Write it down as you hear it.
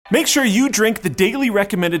Make sure you drink the daily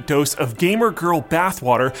recommended dose of Gamer Girl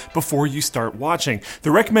bathwater before you start watching.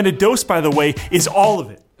 The recommended dose, by the way, is all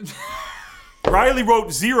of it. Riley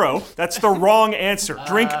wrote 0. That's the wrong answer.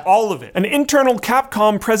 Drink all of it. An internal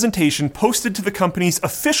Capcom presentation posted to the company's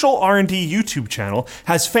official R&D YouTube channel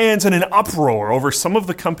has fans in an uproar over some of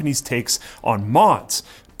the company's takes on mods.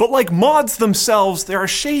 But like mods themselves, there are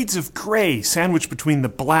shades of gray sandwiched between the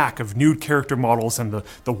black of nude character models and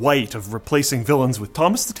the white of replacing villains with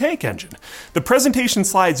Thomas the Tank Engine. The presentation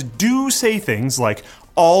slides do say things like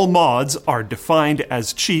all mods are defined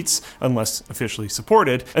as cheats, unless officially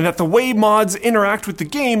supported, and that the way mods interact with the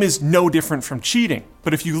game is no different from cheating.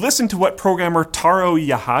 But if you listen to what programmer Taro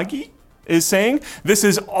Yahagi is saying, this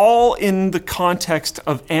is all in the context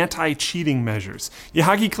of anti-cheating measures.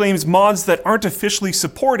 Yahagi claims mods that aren't officially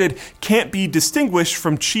supported can't be distinguished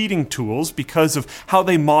from cheating tools because of how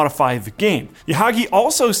they modify the game. Yahagi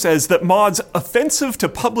also says that mods offensive to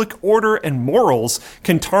public order and morals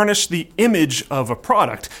can tarnish the image of a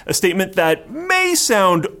product, a statement that may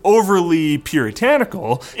sound overly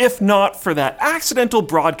puritanical, if not for that accidental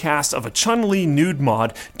broadcast of a Chun-Li nude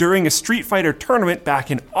mod during a Street Fighter tournament back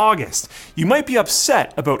in August. You might be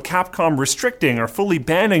upset about Capcom restricting or fully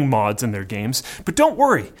banning mods in their games, but don't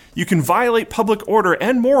worry, you can violate public order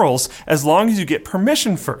and morals as long as you get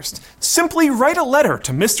permission first. Simply write a letter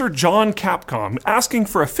to Mr. John Capcom asking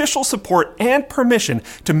for official support and permission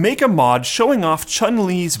to make a mod showing off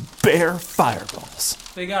Chun-Li's bare fireballs.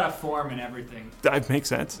 They got a form and everything. That makes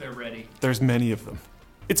sense. They're ready. There's many of them.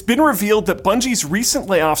 It's been revealed that Bungie's recent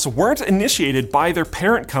layoffs weren't initiated by their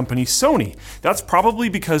parent company, Sony. That's probably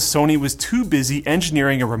because Sony was too busy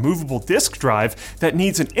engineering a removable disk drive that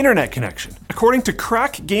needs an internet connection. According to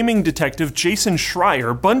crack gaming detective Jason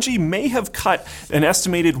Schreier, Bungie may have cut an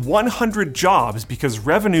estimated 100 jobs because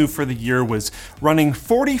revenue for the year was running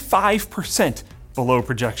 45% below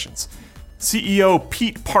projections. CEO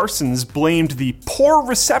Pete Parsons blamed the poor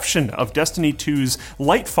reception of Destiny 2's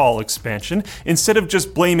Lightfall expansion instead of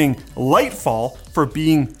just blaming Lightfall for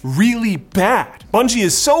being really bad. Bungie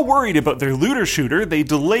is so worried about their looter shooter, they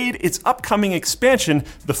delayed its upcoming expansion,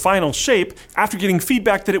 The Final Shape, after getting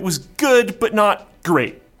feedback that it was good but not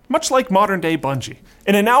great. Much like modern-day Bungie.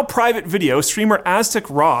 In a now private video, streamer Aztec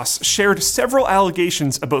Ross shared several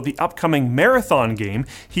allegations about the upcoming Marathon game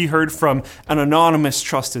he heard from an anonymous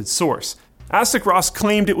trusted source. Aztec Ross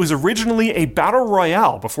claimed it was originally a battle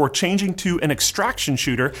royale before changing to an extraction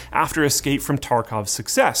shooter after Escape from Tarkov's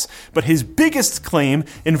success. But his biggest claim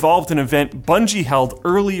involved an event Bungie held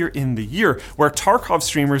earlier in the year where Tarkov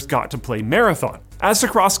streamers got to play Marathon.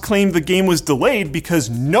 Aztec Ross claimed the game was delayed because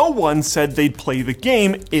no one said they'd play the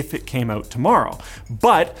game if it came out tomorrow.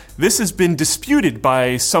 But this has been disputed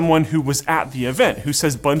by someone who was at the event, who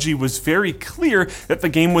says Bungie was very clear that the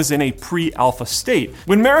game was in a pre-alpha state.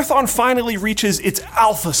 When Marathon finally reaches its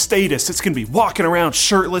alpha status, it's going to be walking around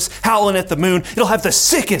shirtless, howling at the moon. It'll have the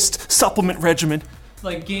sickest supplement regimen.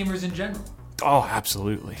 Like gamers in general. Oh,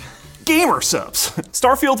 absolutely. Gamer subs.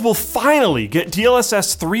 Starfield will finally get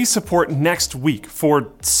DLSS 3 support next week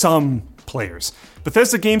for some players.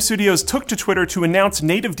 Bethesda Game Studios took to Twitter to announce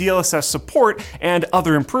native DLSS support and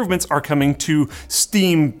other improvements are coming to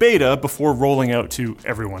Steam Beta before rolling out to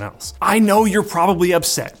everyone else. I know you're probably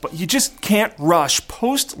upset, but you just can't rush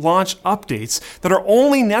post-launch updates that are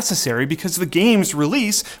only necessary because the game's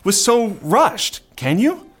release was so rushed. Can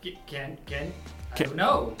you? Can? I don't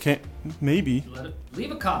know. Maybe.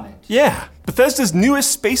 Leave a comment. Yeah. Bethesda's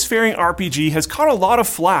newest spacefaring RPG has caught a lot of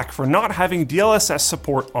flack for not having DLSS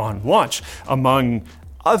support on launch, among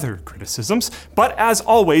other criticisms. But as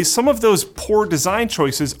always, some of those poor design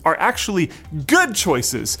choices are actually good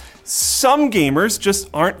choices. Some gamers just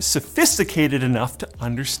aren't sophisticated enough to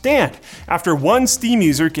understand. After one Steam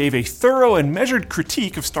user gave a thorough and measured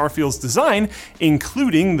critique of Starfield's design,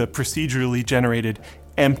 including the procedurally generated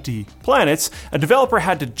empty planets, a developer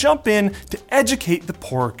had to jump in to educate the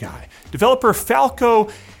poor guy. Developer Falco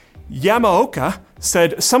Yamaoka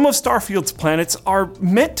said some of Starfield's planets are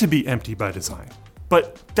meant to be empty by design,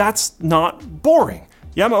 but that's not boring.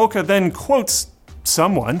 Yamaoka then quotes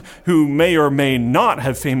someone who may or may not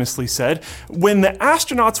have famously said, "When the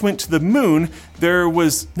astronauts went to the moon, there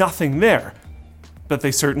was nothing there." But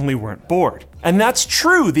they certainly weren't bored. And that's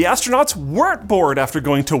true, the astronauts weren't bored after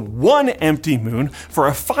going to one empty moon for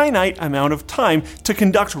a finite amount of time to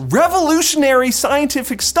conduct revolutionary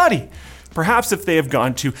scientific study. Perhaps if they have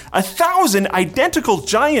gone to 1,000 identical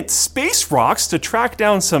giant space rocks to track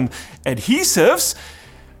down some adhesives,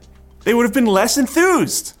 they would have been less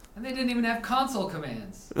enthused. And they didn't even have console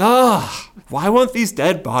commands. Why won't these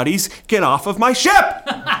dead bodies get off of my ship?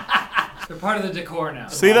 They're part of the decor now.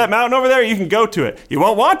 See that mountain over there? You can go to it. You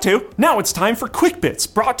won't want to. Now it's time for Quick Bits,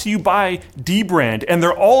 brought to you by D-Brand and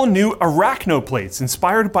their all-new Arachno plates,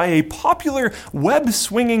 inspired by a popular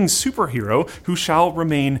web-swinging superhero who shall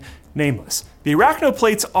remain nameless. The Arachno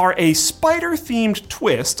plates are a spider-themed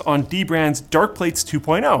twist on D-Brand's Dark Plates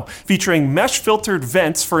 2.0, featuring mesh-filtered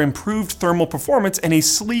vents for improved thermal performance and a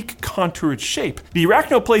sleek, contoured shape. The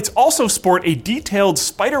Arachno plates also sport a detailed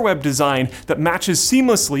spiderweb design that matches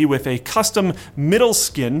seamlessly with a custom middle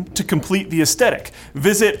skin to complete the aesthetic.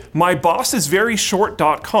 Visit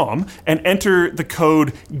mybossisveryshort.com and enter the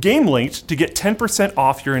code GAMELINKED to get 10%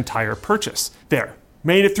 off your entire purchase. There.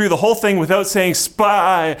 Made it through the whole thing without saying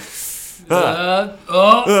spy. Quick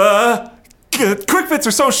Bits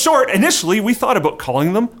are so short, initially we thought about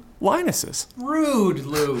calling them Linuses. Rude,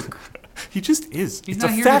 Luke. He just is. He's it's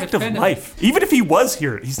not a here to fact of defend life. Even if he was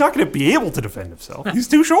here, he's not going to be able to defend himself. He's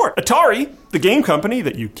too short. Atari, the game company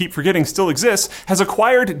that you keep forgetting still exists, has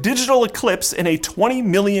acquired Digital Eclipse in a $20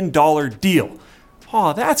 million deal.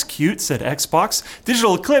 Aw, that's cute, said Xbox.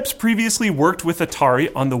 Digital Eclipse previously worked with Atari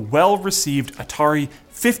on the well-received Atari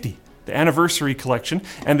 50, the anniversary collection,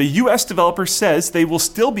 and the US developer says they will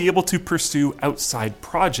still be able to pursue outside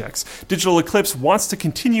projects. Digital Eclipse wants to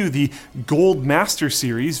continue the Gold Master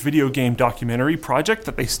series video game documentary project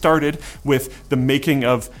that they started with the making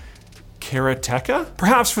of Karateka?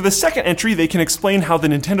 Perhaps for the second entry, they can explain how the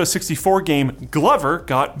Nintendo 64 game Glover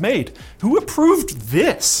got made. Who approved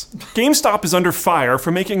this? GameStop is under fire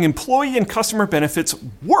for making employee and customer benefits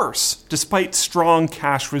worse, despite strong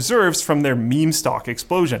cash reserves from their meme stock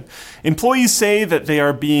explosion. Employees say that they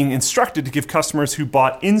are being instructed to give customers who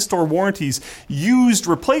bought in-store warranties used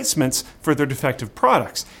replacements for their defective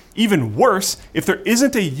products. Even worse, if there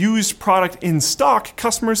isn't a used product in stock,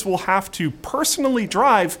 customers will have to personally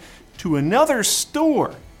drive to another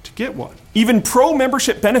store to get one. Even pro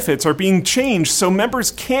membership benefits are being changed so members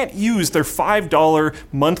can't use their $5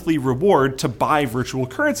 monthly reward to buy virtual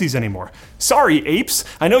currencies anymore. Sorry, apes,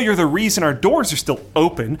 I know you're the reason our doors are still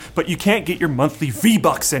open, but you can't get your monthly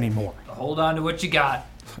V-Bucks anymore. Hold on to what you got.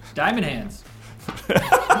 Diamond hands.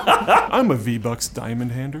 I'm a V-Bucks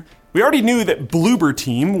diamond hander. We already knew that Bloober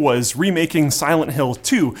Team was remaking Silent Hill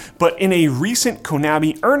 2, but in a recent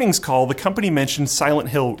Konami earnings call, the company mentioned Silent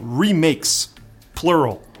Hill remakes,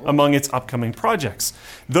 plural, among its upcoming projects.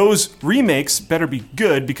 Those remakes better be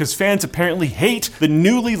good because fans apparently hate the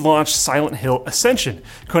newly launched Silent Hill Ascension,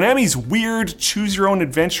 Konami's weird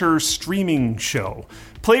choose-your-own-adventure streaming show.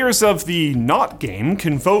 Players of the Not game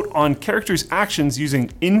can vote on characters' actions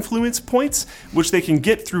using influence points, which they can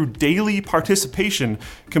get through daily participation,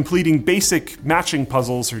 completing basic matching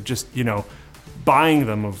puzzles or just, buying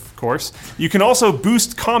them, of course. You can also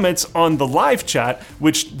boost comments on the live chat,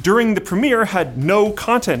 which during the premiere had no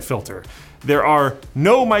content filter. There are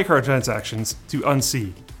no microtransactions to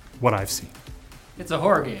unsee what I've seen. It's a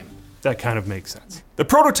horror game. That kind of makes sense. The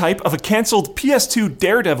prototype of a canceled PS2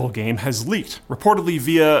 Daredevil game has leaked, reportedly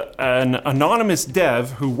via an anonymous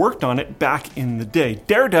dev who worked on it back in the day.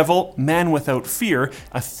 Daredevil, Man Without Fear,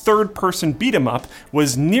 a third-person beat-em-up,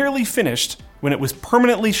 was nearly finished when it was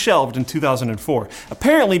permanently shelved in 2004.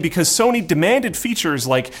 Apparently because Sony demanded features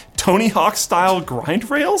like Tony Hawk-style grind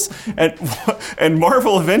rails, and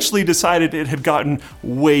Marvel eventually decided it had gotten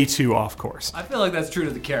way too off course. I feel like that's true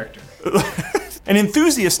to the character. An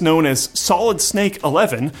enthusiast known as Solid Snake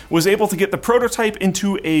 11 was able to get the prototype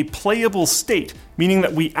into a playable state, meaning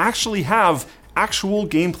that we actually have actual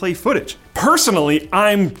gameplay footage. Personally,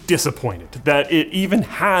 I'm disappointed that it even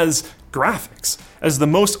has graphics, as the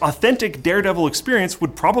most authentic Daredevil experience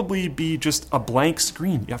would probably be just a blank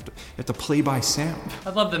screen. You have to play by sound.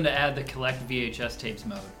 I'd love them to add the collect VHS tapes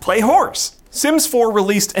mode. Play horse! Sims 4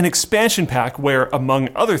 released an expansion pack where, among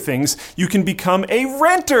other things, you can become a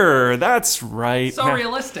renter. That's right. So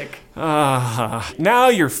realistic. Now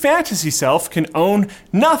your fantasy self can own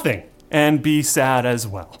nothing and be sad as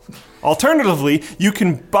well. Alternatively, you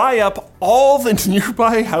can buy up all the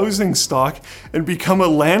nearby housing stock and become a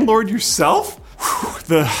landlord yourself?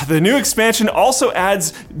 The new expansion also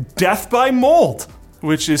adds Death by Mold,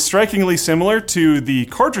 which is strikingly similar to the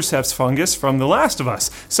Cordyceps fungus from The Last of Us.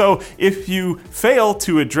 So if you fail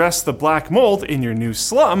to address the black mold in your new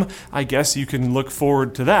slum, I guess you can look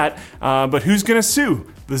forward to that. But who's gonna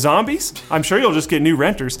sue? The zombies? I'm sure you'll just get new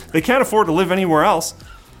renters. They can't afford to live anywhere else.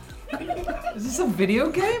 Is this a video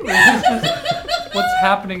game? Or is this just what's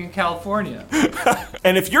happening in California?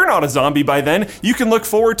 And if you're not a zombie by then, you can look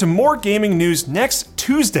forward to more gaming news next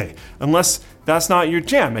Tuesday, unless that's not your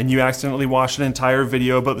jam and you accidentally watched an entire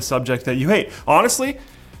video about the subject that you hate. Honestly,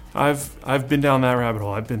 I've been down that rabbit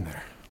hole. I've been there.